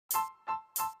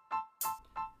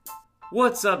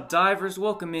What's up, divers?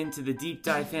 Welcome into the Deep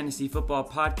Dive Fantasy Football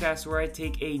Podcast, where I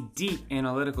take a deep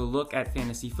analytical look at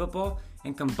fantasy football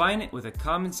and combine it with a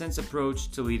common sense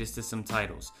approach to lead us to some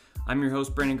titles. I'm your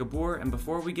host, Brandon Gabor, and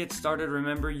before we get started,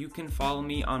 remember you can follow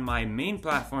me on my main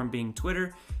platform being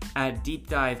Twitter at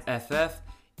DeepDiveFF,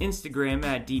 Instagram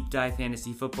at Deep Dive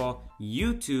Fantasy Football,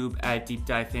 YouTube at Deep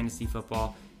Dive Fantasy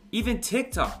Football, even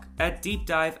TikTok at Deep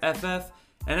Dive FF.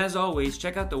 And as always,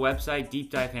 check out the website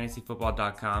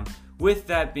deepdivefantasyfootball.com. With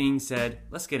that being said,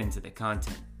 let's get into the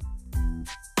content.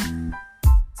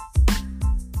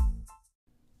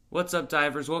 What's up,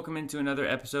 divers? Welcome into another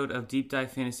episode of Deep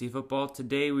Dive Fantasy Football.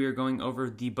 Today we are going over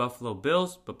the Buffalo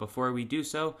Bills, but before we do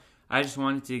so, I just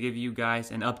wanted to give you guys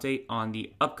an update on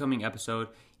the upcoming episode,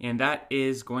 and that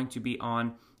is going to be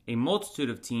on a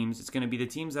multitude of teams. It's going to be the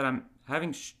teams that I'm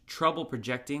having trouble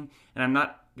projecting, and I'm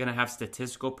not going to have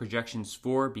statistical projections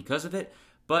for because of it,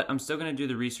 but I'm still going to do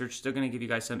the research, still going to give you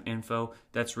guys some info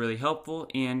that's really helpful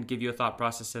and give you a thought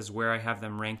process as where I have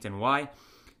them ranked and why.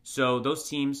 So those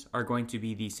teams are going to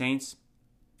be the Saints,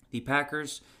 the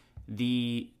Packers,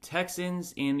 the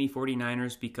Texans, and the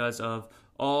 49ers because of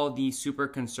all the super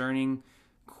concerning,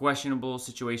 questionable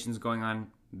situations going on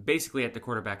basically at the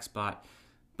quarterback spot.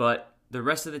 But the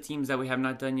rest of the teams that we have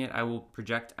not done yet, I will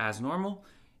project as normal,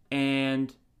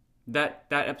 and that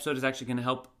episode is actually going to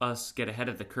help us get ahead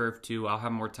of the curve too. I'll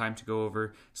have more time to go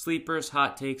over sleepers,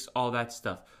 hot takes, all that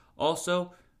stuff.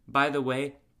 Also, by the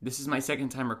way, this is my second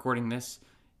time recording this.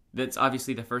 That's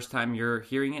obviously the first time you're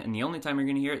hearing it, and the only time you're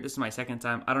going to hear it. This is my second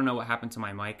time. I don't know what happened to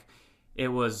my mic. It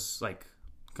was like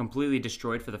completely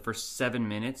destroyed for the first 7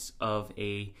 minutes of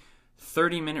a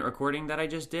 30-minute recording that I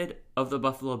just did of the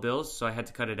Buffalo Bills, so I had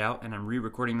to cut it out, and I'm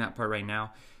re-recording that part right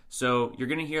now. So you're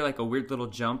going to hear like a weird little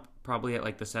jump probably at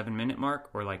like the 7-minute mark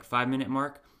or like 5-minute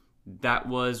mark. That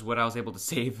was what I was able to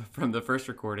save from the first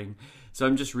recording. So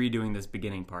I'm just redoing this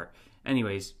beginning part.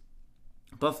 Anyways,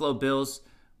 Buffalo Bills,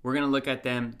 we're going to look at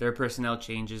them, their personnel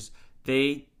changes.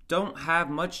 They don't have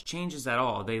much changes at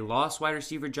all. They lost wide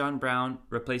receiver John Brown,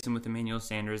 replaced him with Emmanuel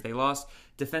Sanders. They lost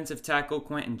defensive tackle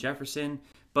Quentin Jefferson,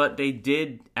 but they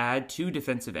did add 2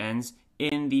 defensive ends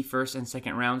in the first and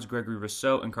second rounds, Gregory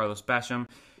Rousseau and Carlos Basham.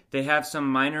 They have some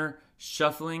minor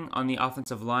shuffling on the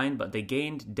offensive line, but they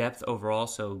gained depth overall,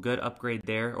 so good upgrade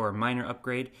there, or minor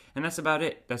upgrade. And that's about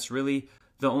it. That's really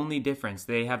the only difference.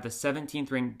 They have the 17th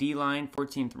ranked D-line,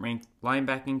 14th ranked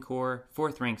linebacking core,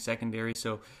 4th ranked secondary,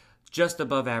 so just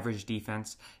above average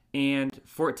defense, and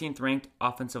 14th ranked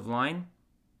offensive line.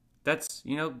 That's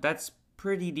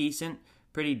pretty decent.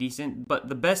 But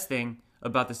the best thing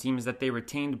about this team is that they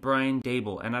retained Brian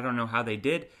Daboll, and I don't know how they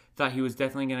did. Thought he was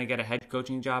definitely going to get a head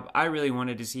coaching job. I really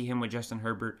wanted to see him with Justin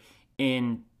Herbert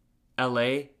in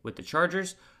LA with the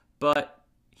Chargers, but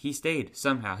he stayed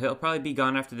somehow. He'll probably be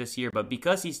gone after this year, but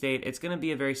because he stayed, it's going to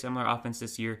be a very similar offense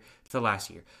this year to last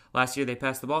year. Last year, they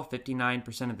passed the ball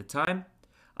 59% of the time.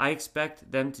 I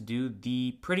expect them to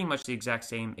do pretty much the exact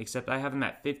same, except I have them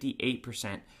at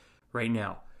 58% right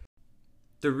now.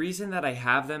 The reason that I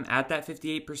have them at that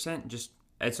 58%,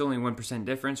 it's only 1%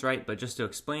 difference, right? But just to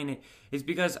explain it, is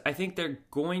because I think they're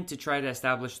going to try to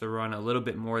establish the run a little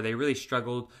bit more. They really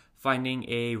struggled finding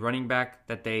a running back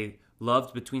that they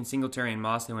loved between Singletary and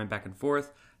Moss. They went back and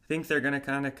forth. I think they're going to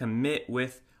kind of commit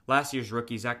with last year's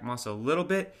rookie, Zach Moss, a little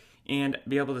bit and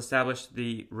be able to establish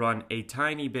the run a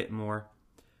tiny bit more.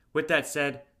 With that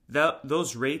said,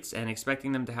 those rates and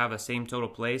expecting them to have the same total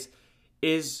plays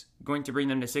is going to bring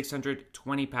them to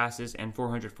 620 passes and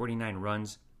 449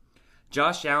 runs.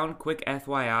 Josh Allen, quick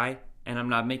FYI, and I'm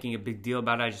not making a big deal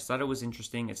about it. I just thought it was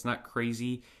interesting. It's not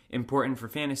crazy important for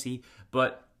fantasy,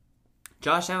 but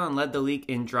Josh Allen led the league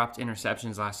in dropped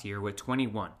interceptions last year with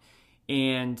 21.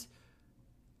 And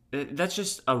that's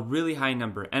just a really high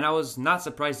number. And I was not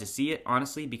surprised to see it,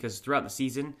 honestly, because throughout the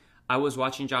season, I was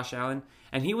watching Josh Allen,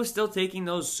 and he was still taking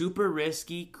those super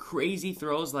risky, crazy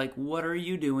throws like, what are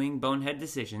you doing, bonehead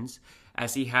decisions,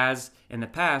 as he has in the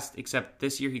past, except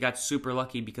this year he got super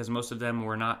lucky because most of them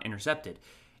were not intercepted.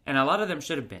 And a lot of them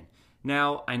should have been.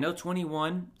 Now, I know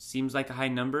 21 seems like a high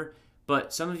number,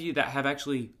 but some of you that have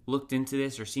actually looked into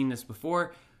this or seen this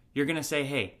before, you're going to say,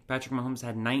 hey, Patrick Mahomes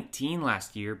had 19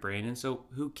 last year, Brandon, so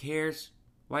who cares?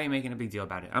 Why are you making a big deal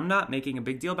about it? I'm not making a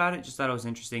big deal about it, just thought it was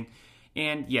interesting.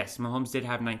 And yes, Mahomes did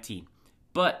have 19.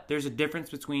 But there's a difference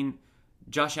between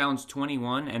Josh Allen's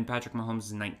 21 and Patrick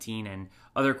Mahomes' 19 and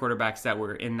other quarterbacks that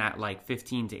were in that like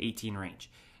 15 to 18 range.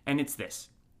 And it's this.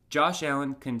 Josh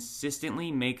Allen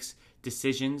consistently makes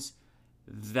decisions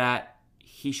that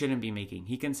he shouldn't be making.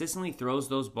 He consistently throws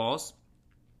those balls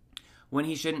when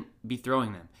he shouldn't be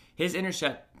throwing them. His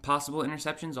possible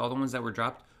interceptions, all the ones that were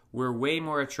dropped, were way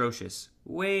more atrocious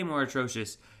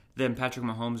than Patrick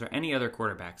Mahomes or any other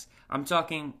quarterbacks. I'm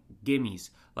talking gimmies.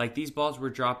 Like, these balls were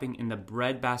dropping in the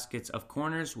bread baskets of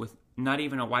corners with not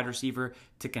even a wide receiver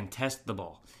to contest the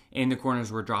ball, and the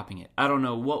corners were dropping it. I don't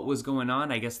know what was going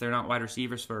on. I guess they're not wide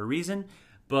receivers for a reason,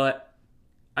 but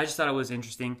I just thought it was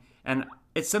interesting, and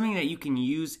it's something that you can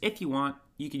use if you want.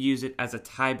 You could use it as a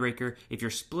tiebreaker if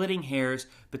you're splitting hairs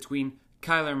between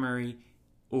Kyler Murray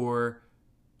or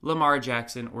Lamar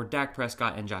Jackson or Dak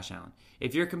Prescott and Josh Allen.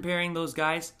 If you're comparing those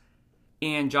guys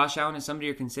and Josh Allen is somebody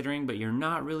you're considering but you're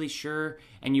not really sure,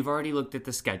 and you've already looked at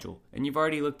the schedule and you've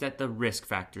already looked at the risk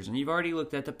factors and you've already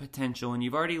looked at the potential and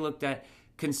you've already looked at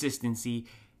consistency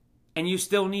and you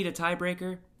still need a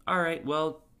tiebreaker, all right,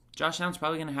 well, Josh Allen's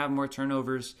probably going to have more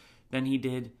turnovers than he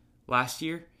did last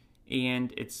year,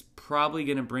 and it's probably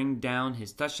going to bring down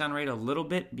his touchdown rate a little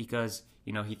bit because,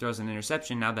 you know, he throws an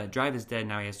interception. Now that drive is dead.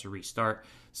 Now he has to restart.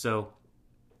 So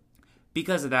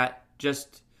because of that,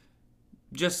 just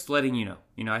letting you know.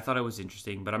 You know, I thought it was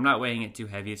interesting, but I'm not weighing it too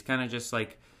heavy. It's kind of just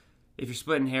like, if you're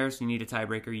splitting hairs and you need a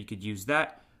tiebreaker, you could use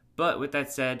that. But with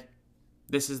that said,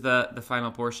 this is the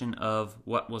final portion of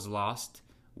what was lost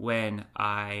when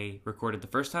I recorded the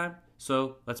first time.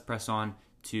 So let's press on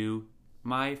to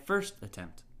my first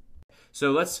attempt.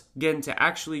 So let's get into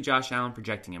actually Josh Allen,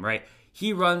 projecting him, right?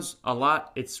 He runs a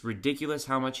lot. It's ridiculous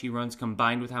how much he runs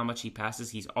combined with how much he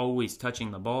passes. He's always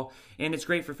touching the ball, and it's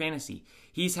great for fantasy.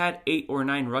 He's had 8 or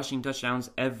 9 rushing touchdowns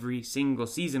every single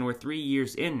season. We're 3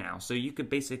 years in now, so you could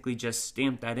basically just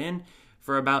stamp that in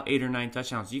for about 8 or 9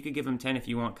 touchdowns. You could give him 10 if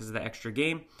you want because of the extra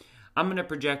game. I'm going to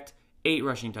project 8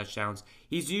 rushing touchdowns.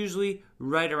 He's usually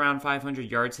right around 500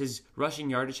 yards. His rushing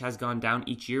yardage has gone down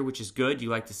each year, which is good. You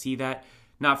like to see that.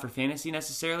 Not for fantasy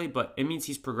necessarily, but it means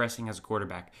he's progressing as a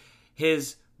quarterback.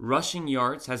 His rushing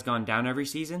yards has gone down every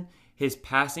season. His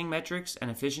passing metrics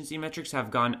and efficiency metrics have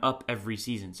gone up every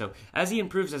season. So as he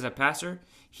improves as a passer,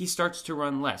 he starts to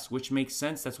run less, which makes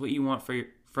sense. That's what you want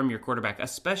from your quarterback,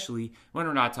 especially when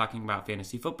we're not talking about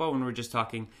fantasy football, when we're just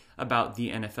talking about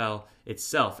the NFL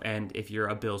itself. And if you're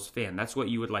a Bills fan, that's what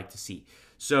you would like to see.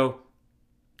 So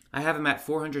I have him at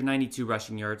 492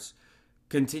 rushing yards,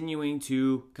 continuing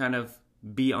to kind of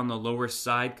be on the lower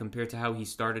side compared to how he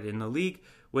started in the league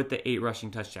with the 8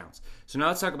 rushing touchdowns. So now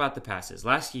let's talk about the passes.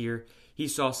 Last year, he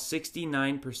saw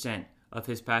 69% of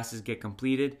his passes get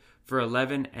completed for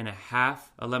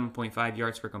 11.5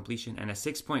 yards per completion and a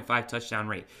 6.5 touchdown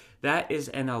rate. That is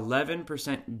an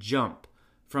 11% jump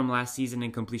from last season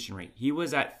in completion rate. He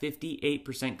was at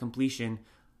 58% completion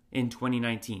in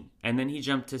 2019, and then he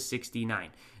jumped to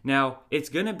 69. Now, it's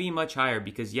going to be much higher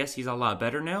because, yes, he's a lot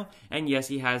better now, and yes,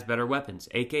 he has better weapons,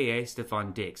 a.k.a.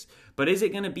 Stephon Diggs. But is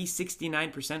it going to be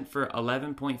 69% for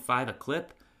 11.5 a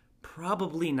clip?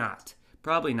 Probably not.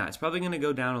 Probably not. It's probably going to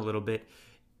go down a little bit.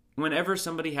 Whenever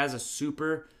somebody has a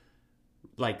super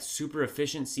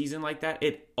efficient season like that,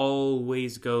 it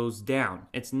always goes down.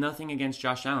 It's nothing against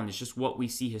Josh Allen. It's just what we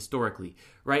see historically,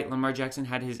 right? Lamar Jackson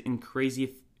had his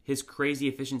crazy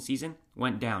efficient season,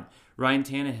 went down. Ryan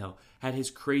Tannehill had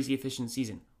his crazy efficient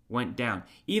season, went down.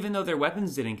 Even though their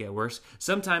weapons didn't get worse,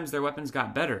 sometimes their weapons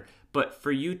got better. But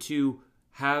for you to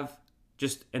have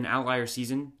just an outlier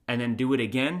season and then do it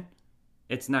again,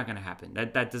 it's not going to happen.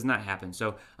 That does not happen.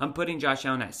 So I'm putting Josh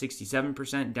Allen at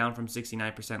 67%, down from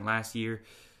 69% last year.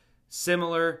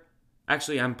 Similar,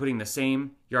 actually, I'm putting the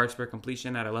same yards per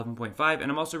completion at 11.5, and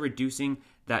I'm also reducing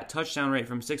that touchdown rate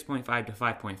from 6.5 to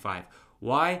 5.5.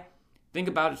 Why? Think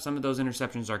about if some of those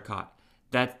interceptions are caught.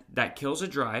 That kills a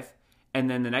drive, and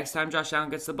then the next time Josh Allen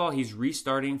gets the ball, he's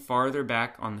restarting farther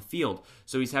back on the field.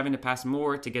 So he's having to pass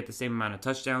more to get the same amount of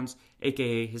touchdowns,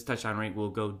 aka his touchdown rate will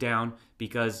go down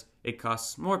because it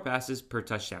costs more passes per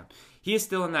touchdown. He is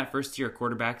still in that first tier of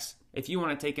quarterbacks. If you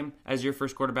want to take him as your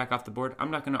first quarterback off the board,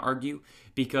 I'm not going to argue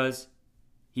because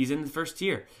he's in the first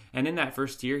tier. And in that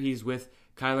first tier, he's with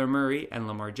Kyler Murray and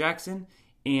Lamar Jackson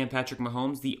and Patrick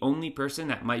Mahomes. The only person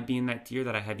that might be in that tier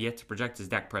that I have yet to project is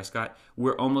Dak Prescott.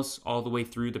 We're almost all the way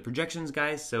through the projections,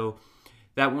 guys, so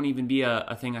that won't even be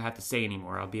a thing I have to say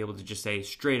anymore. I'll be able to just say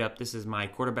straight up, this is my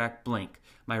quarterback blank,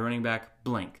 my running back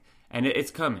blank. And it's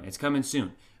coming. It's coming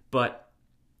soon. But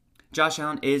Josh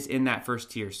Allen is in that first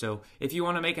tier. So if you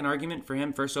want to make an argument for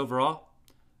him first overall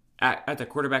at the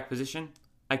quarterback position,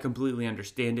 I completely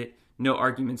understand it. No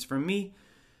arguments from me.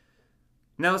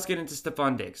 Now let's get into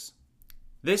Stephon Diggs.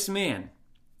 This man,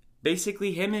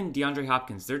 basically him and DeAndre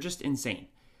Hopkins, they're just insane.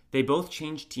 They both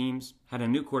changed teams, had a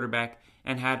new quarterback,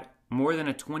 and had more than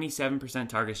a 27%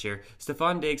 target share.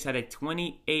 Stephon Diggs had a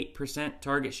 28%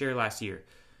 target share last year.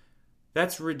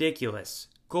 That's ridiculous.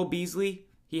 Cole Beasley,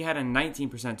 he had a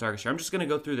 19% target share. I'm just going to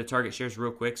go through the target shares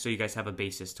real quick so you guys have a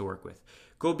basis to work with.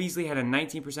 Cole Beasley had a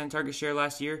 19% target share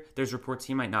last year. There's reports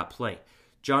he might not play.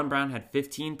 John Brown had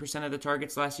 15% of the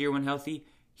targets last year when healthy.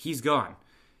 He's gone.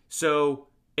 So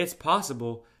it's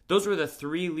possible. Those were the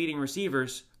 3 leading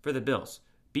receivers for the Bills: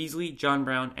 Beasley, John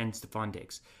Brown, and Stephon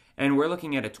Diggs. And we're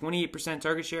looking at a 28%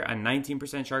 target share, a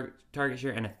 19% target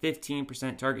share, and a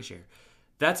 15% target share.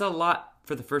 That's a lot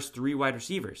for the first 3 wide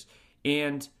receivers.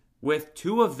 And with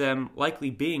 2 of them likely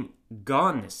being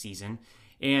gone this season,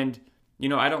 and,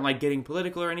 I don't like getting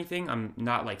political or anything. I'm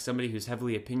not like somebody who's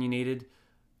heavily opinionated.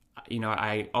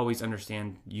 I always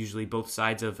understand usually both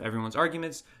sides of everyone's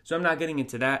arguments, so I'm not getting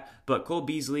into that. But Cole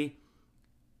Beasley,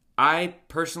 I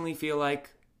personally feel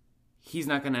like he's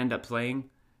not going to end up playing.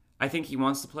 I think he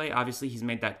wants to play. Obviously, he's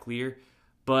made that clear.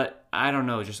 But I don't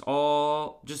know, just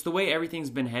the way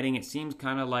everything's been heading, it seems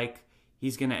kind of like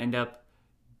he's going to end up,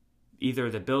 either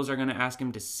the Bills are going to ask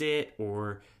him to sit,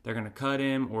 or they're going to cut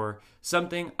him, or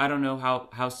something. I don't know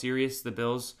how serious the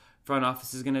Bills front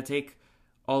office is going to take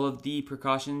all of the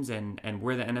precautions and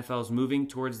where the NFL is moving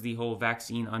towards the whole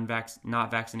vaccine,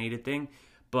 not vaccinated thing.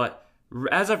 But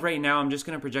as of right now, I'm just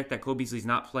going to project that Cole Beasley's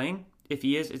not playing. If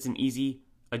he is, it's an easy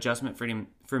adjustment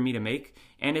for me to make.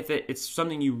 And if it's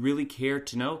something you really care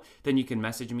to know, then you can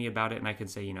message me about it, and I can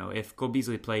say, if Cole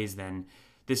Beasley plays, then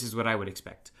this is what I would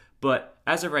expect. But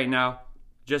as of right now,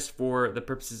 just for the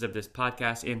purposes of this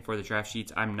podcast and for the draft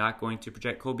sheets, I'm not going to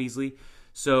project Cole Beasley.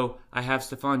 So I have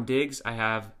Stephon Diggs. I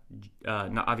have,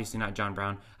 obviously not John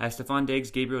Brown. I have Stephon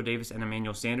Diggs, Gabriel Davis, and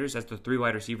Emmanuel Sanders as the 3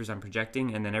 wide receivers I'm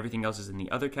projecting, and then everything else is in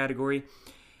the other category.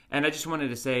 And I just wanted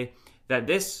to say that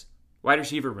this wide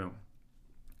receiver room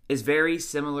is very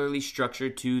similarly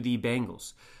structured to the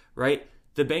Bengals, right?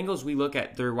 The Bengals, we look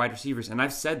at their wide receivers, and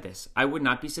I've said this, I would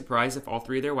not be surprised if all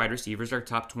 3 of their wide receivers are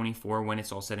top 24 when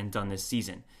it's all said and done this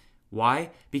season. Why?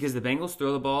 Because the Bengals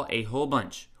throw the ball a whole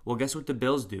bunch. Well, guess what the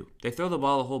Bills do? They throw the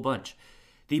ball a whole bunch.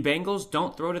 The Bengals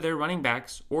don't throw to their running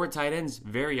backs or tight ends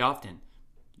very often.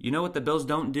 You know what the Bills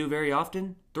don't do very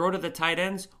often? Throw to the tight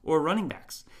ends or running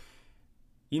backs.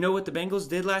 You know what the Bengals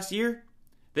did last year?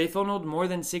 They funneled more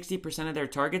than 60% of their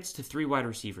targets to 3 wide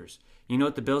receivers. You know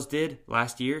what the Bills did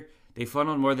last year? They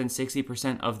funneled more than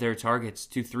 60% of their targets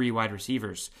to 3 wide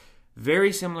receivers.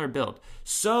 Very similar build.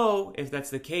 So, if that's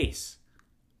the case,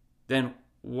 then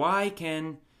why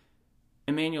can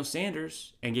Emmanuel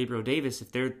Sanders and Gabriel Davis,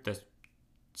 if they're the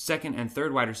second and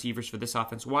third wide receivers for this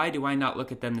offense, why do I not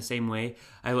look at them the same way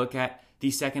I look at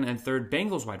the second and third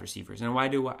Bengals wide receivers? And why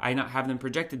do I not have them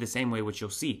projected the same way, which you'll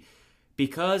see?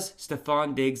 Because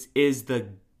Stephon Diggs is the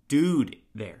dude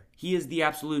there. He is the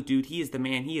absolute dude. He is the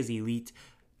man. He is elite.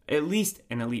 At least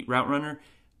an elite route runner,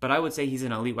 but I would say he's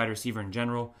an elite wide receiver in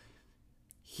general.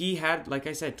 He had, like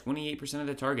I said, 28% of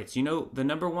the targets. The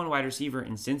number 1 wide receiver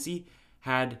in Cincy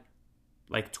had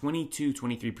like 22,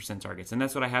 23% targets, and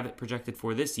that's what I have it projected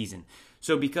for this season.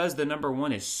 So because the number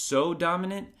 1 is so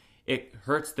dominant, it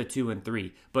hurts the 2 and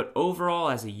 3. But overall,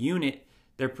 as a unit,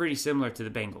 they're pretty similar to the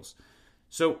Bengals.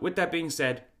 So with that being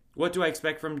said, what do I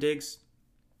expect from Diggs?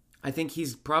 I think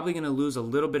he's probably going to lose a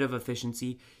little bit of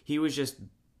efficiency. He was just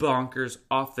bonkers,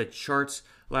 off the charts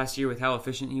last year with how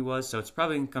efficient he was, so it's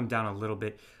probably going to come down a little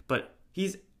bit, but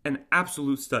he's an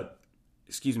absolute stud.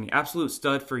 Absolute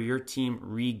stud for your team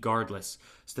regardless.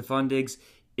 Stephon Diggs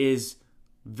is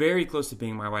very close to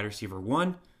being my wide receiver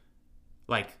 1,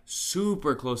 like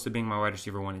super close to being my wide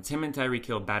receiver 1. It's him and Tyreek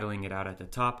Hill battling it out at the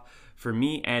top for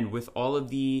me, and with all of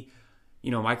the,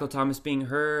 Michael Thomas being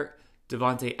hurt,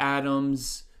 Devontae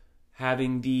Adams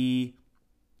having the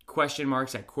question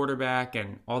marks at quarterback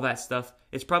and all that stuff,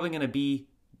 it's probably going to be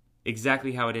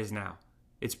exactly how it is now.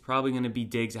 It's probably going to be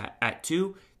Diggs at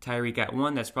 2, Tyreek at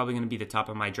 1. That's probably going to be the top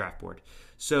of my draft board.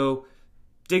 So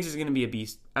Diggs is going to be a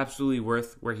beast, absolutely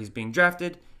worth where he's being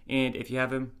drafted. And if you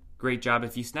have him, great job.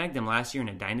 If you snagged him last year in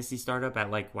a dynasty startup at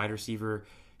like wide receiver,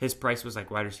 his price was like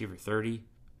wide receiver 30.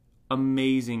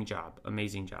 Amazing job.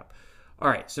 All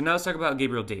right, so now let's talk about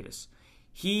Gabriel Davis.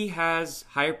 He has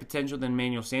higher potential than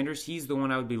Emmanuel Sanders. He's the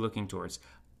one I would be looking towards.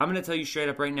 I'm going to tell you straight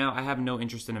up right now, I have no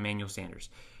interest in Emmanuel Sanders.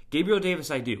 Gabriel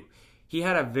Davis, I do. He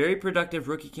had a very productive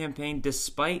rookie campaign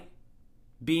despite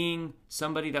being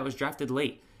somebody that was drafted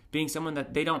late, being someone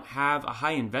that they don't have a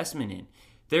high investment in.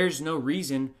 There's no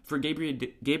reason for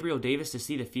Gabriel Davis to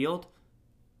see the field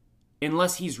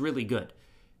unless he's really good.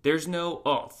 There's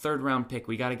no, third round pick,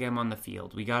 we got to get him on the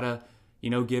field. We got to,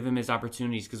 give him his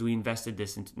opportunities because we invested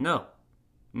this into.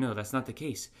 No, that's not the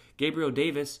case. Gabriel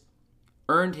Davis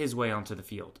earned his way onto the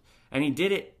field, and he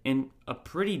did it in a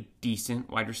pretty decent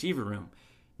wide receiver room.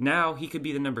 Now he could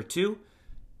be the number 2.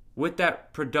 With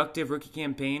that productive rookie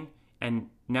campaign and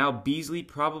now Beasley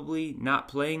probably not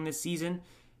playing this season,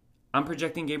 I'm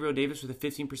projecting Gabriel Davis with a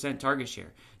 15% target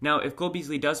share. Now, if Cole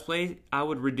Beasley does play, I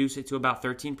would reduce it to about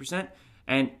 13%.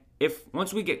 And if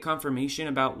once we get confirmation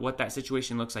about what that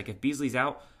situation looks like, if Beasley's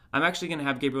out, I'm actually going to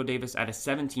have Gabriel Davis at a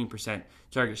 17%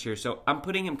 target share. So I'm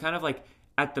putting him kind of like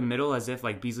at the middle, as if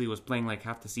like Beasley was playing like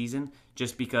half the season,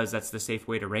 just because that's the safe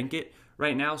way to rank it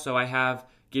right now. So I have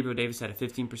Gabriel Davis at a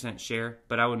 15% share,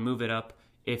 but I would move it up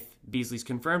if Beasley's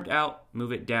confirmed out,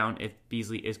 move it down if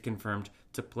Beasley is confirmed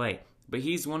to play. But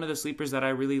he's one of the sleepers that I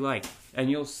really like. And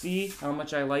you'll see how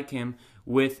much I like him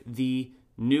with the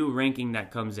new ranking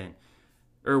that comes in,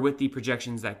 or with the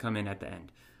projections that come in at the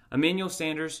end. Emmanuel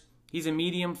Sanders, he's a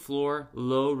medium floor,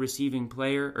 low receiving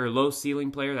player, or low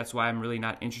ceiling player. That's why I'm really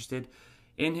not interested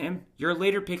in him. Your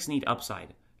later picks need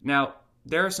upside. Now,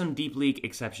 there are some deep league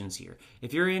exceptions here.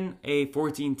 If you're in a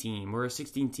 14 team or a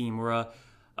 16 team or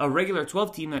a regular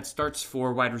 12 team that starts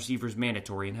 4 wide receivers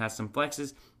mandatory and has some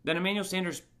flexes, then Emmanuel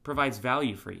Sanders provides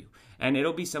value for you. And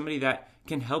it'll be somebody that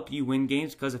can help you win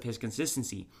games because of his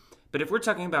consistency. But if we're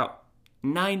talking about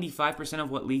 95% of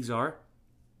what leagues are,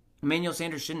 Emmanuel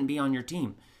Sanders shouldn't be on your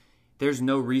team. There's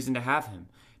no reason to have him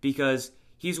because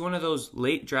he's one of those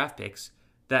late draft picks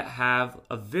that have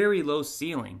a very low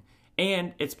ceiling,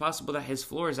 and it's possible that his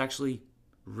floor is actually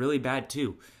really bad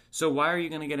too. So why are you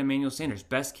going to get Emmanuel Sanders?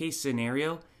 Best case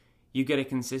scenario, you get a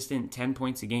consistent 10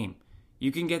 points a game.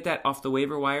 You can get that off the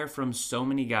waiver wire from so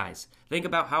many guys. Think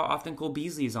about how often Cole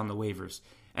Beasley is on the waivers,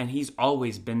 and he's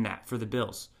always been that for the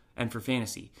Bills and for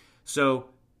fantasy. So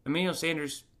Emmanuel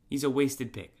Sanders, he's a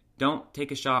wasted pick. Don't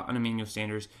take a shot on Emmanuel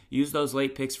Sanders. Use those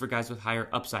late picks for guys with higher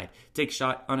upside. Take a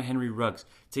shot on a Henry Ruggs.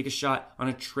 Take a shot on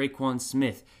a Traquan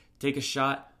Smith. Take a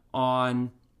shot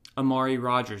on Amari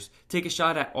Rodgers. Take a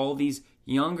shot at all these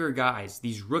younger guys,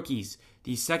 these rookies,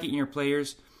 these second-year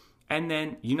players. And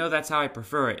then, that's how I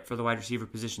prefer it for the wide receiver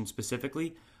position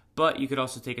specifically. But you could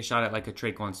also take a shot at like a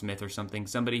Traquan Smith or something.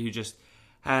 Somebody who just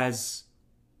has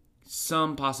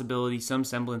some possibility, some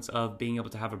semblance of being able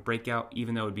to have a breakout,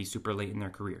 even though it would be super late in their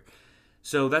career.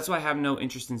 So that's why I have no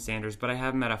interest in Sanders, but I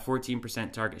have him at a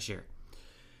 14% target share.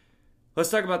 Let's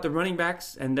talk about the running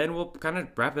backs, and then we'll kind of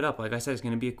wrap it up. Like I said, it's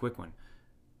going to be a quick one.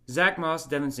 Zach Moss,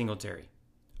 Devin Singletary.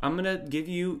 I'm going to give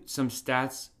you some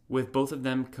stats with both of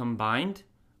them combined.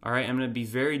 All right, I'm going to be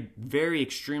very, very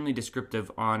extremely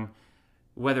descriptive on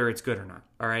whether it's good or not.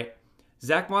 All right,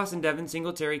 Zach Moss and Devin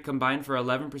Singletary combined for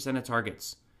 11% of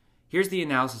targets. Here's the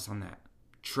analysis on that.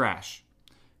 Trash.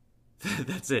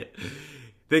 That's it.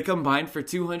 They combined for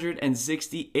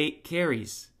 268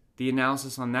 carries. The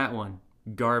analysis on that one,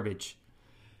 garbage.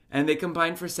 And they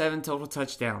combined for 7 total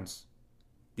touchdowns.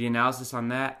 The analysis on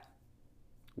that,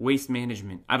 waste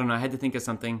management. I don't know, I had to think of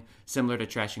something similar to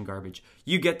trash and garbage.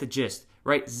 You get the gist,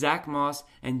 right? Zach Moss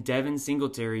and Devin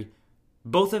Singletary,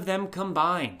 both of them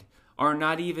combined are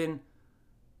not even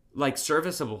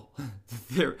serviceable.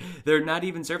 They're not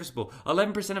even serviceable.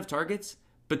 11% of targets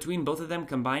between both of them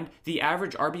combined. The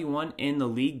average RB1 in the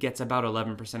league gets about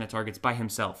 11% of targets by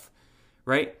himself,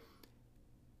 right?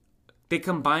 They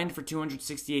combined for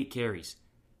 268 carries.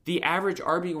 The average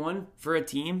RB1 for a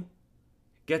team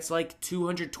gets like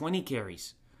 220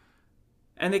 carries.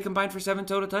 And they combined for 7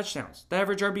 total touchdowns. The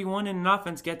average RB1 in an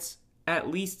offense gets at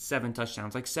least 7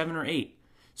 touchdowns, like 7 or 8.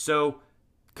 So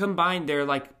combined, they're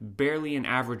like barely an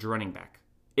average running back,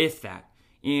 if that.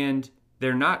 And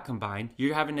they're not combined.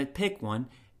 You're having to pick one,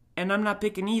 and I'm not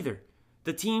picking either.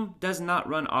 The team does not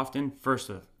run often, first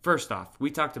off.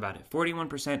 We talked about it.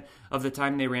 41% of the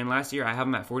time they ran last year, I have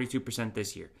them at 42%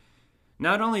 this year.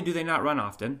 Not only do they not run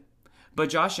often, but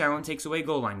Josh Allen takes away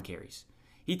goal line carries.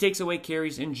 He takes away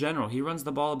carries in general. He runs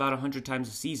the ball about 100 times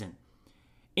a season.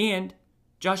 And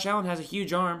Josh Allen has a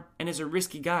huge arm and is a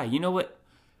risky guy. You know what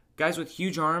guys with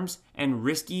huge arms and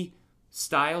risky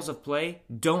styles of play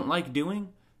don't like doing?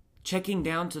 Checking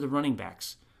down to the running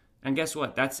backs. And guess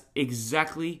what? That's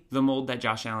exactly the mold that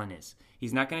Josh Allen is.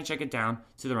 He's not going to check it down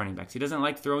to the running backs. He doesn't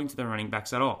like throwing to the running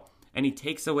backs at all. And he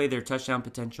takes away their touchdown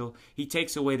potential. He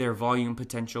takes away their volume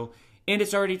potential. And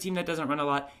it's already a team that doesn't run a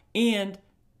lot. And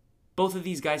both of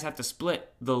these guys have to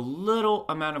split the little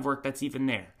amount of work that's even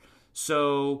there.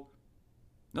 So,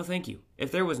 no thank you.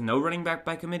 If there was no running back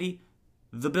by committee,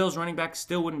 the Bills running back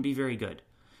still wouldn't be very good.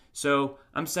 So,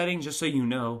 I'm setting, just so you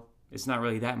know, it's not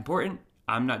really that important.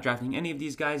 I'm not drafting any of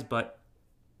these guys, but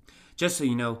just so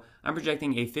you know, I'm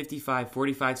projecting a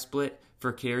 55-45 split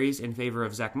for carries in favor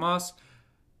of Zach Moss,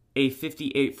 a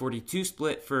 58-42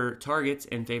 split for targets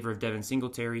in favor of Devin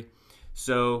Singletary.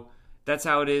 So that's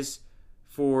how it is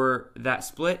for that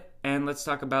split. And let's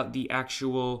talk about the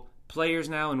actual players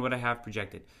now and what I have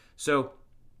projected. So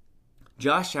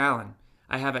Josh Allen,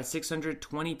 I have at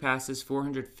 620 passes,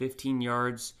 415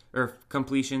 yards or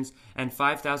completions, and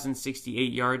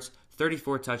 5,068 yards,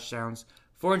 34 touchdowns,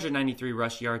 493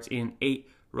 rush yards, and 8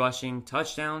 rushing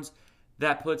touchdowns.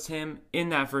 That puts him in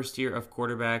that first tier of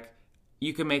quarterback.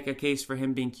 You can make a case for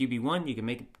him being QB1. You can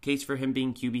make a case for him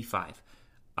being QB5.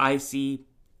 I see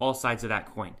all sides of that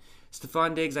coin.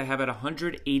 Stefon Diggs, I have at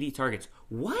 180 targets.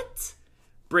 What?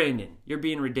 Brandon, you're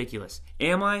being ridiculous.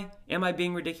 Am I? Am I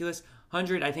being ridiculous?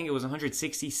 I think it was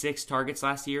 166 targets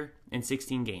last year in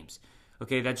 16 games.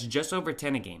 Okay, that's just over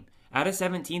 10 a game. At a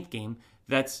 17th game,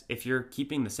 that's, if you're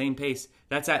keeping the same pace,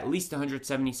 that's at least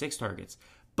 176 targets.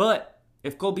 But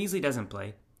if Cole Beasley doesn't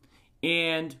play,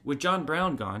 and with John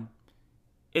Brown gone,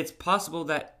 it's possible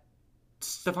that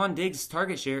Stefon Diggs'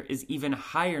 target share is even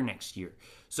higher next year.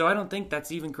 So I don't think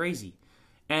that's even crazy.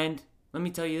 And let me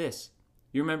tell you this.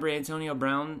 You remember Antonio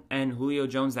Brown and Julio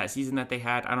Jones that season that they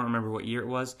had? I don't remember what year it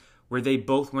was, where they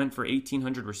both went for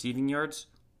 1,800 receiving yards.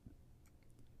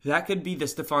 That could be the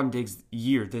Stefon Diggs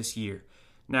year this year.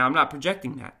 Now, I'm not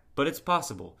projecting that, but it's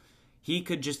possible. He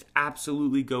could just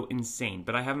absolutely go insane.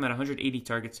 But I have him at 180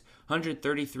 targets,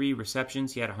 133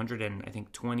 receptions. He had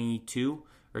 122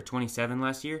 or 27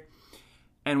 last year.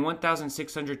 And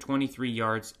 1,623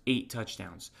 yards, 8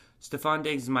 touchdowns. Stefon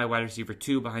Diggs is my wide receiver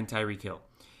 2 behind Tyreek Hill.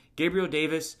 Gabriel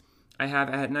Davis, I have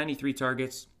at 93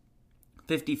 targets,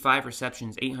 55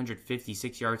 receptions,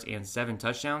 856 yards, and 7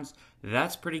 touchdowns.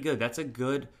 That's pretty good. That's a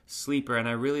good sleeper, and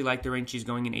I really like the range she's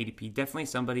going in ADP. Definitely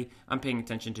somebody I'm paying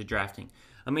attention to drafting.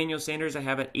 Emmanuel Sanders, I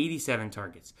have at 87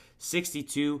 targets,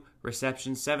 62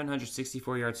 receptions,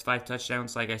 764 yards, 5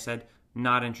 touchdowns. Like I said,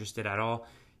 not interested at all.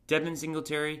 Devin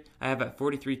Singletary, I have at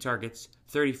 43 targets,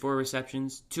 34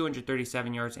 receptions,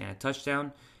 237 yards, and a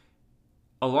touchdown,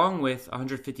 along with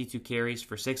 152 carries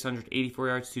for 684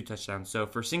 yards, 2 touchdowns. So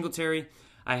for Singletary,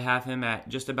 I have him at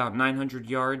just about 900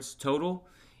 yards total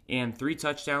and 3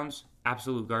 touchdowns,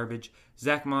 absolute garbage.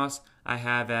 Zach Moss, I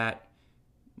have at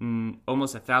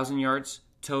almost 1,000 yards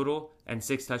total and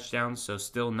 6 touchdowns, so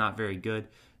still not very good.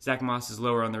 Zach Moss is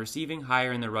lower on the receiving,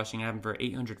 higher in the rushing. I have him for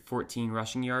 814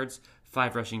 rushing yards,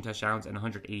 5 rushing touchdowns, and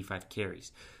 185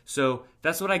 carries. So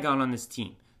that's what I got on this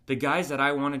team. The guys that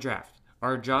I want to draft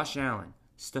are Josh Allen,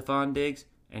 Stefon Diggs,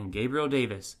 and Gabriel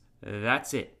Davis.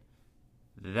 That's it.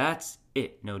 That's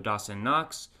it. No Dawson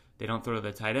Knox. They don't throw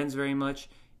the tight ends very much,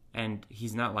 and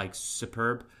he's not like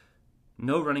superb.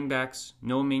 No running backs.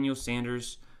 No Emmanuel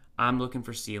Sanders. I'm looking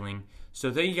for ceiling.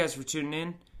 So thank you guys for tuning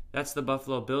in. That's the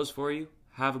Buffalo Bills for you.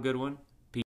 Have a good one.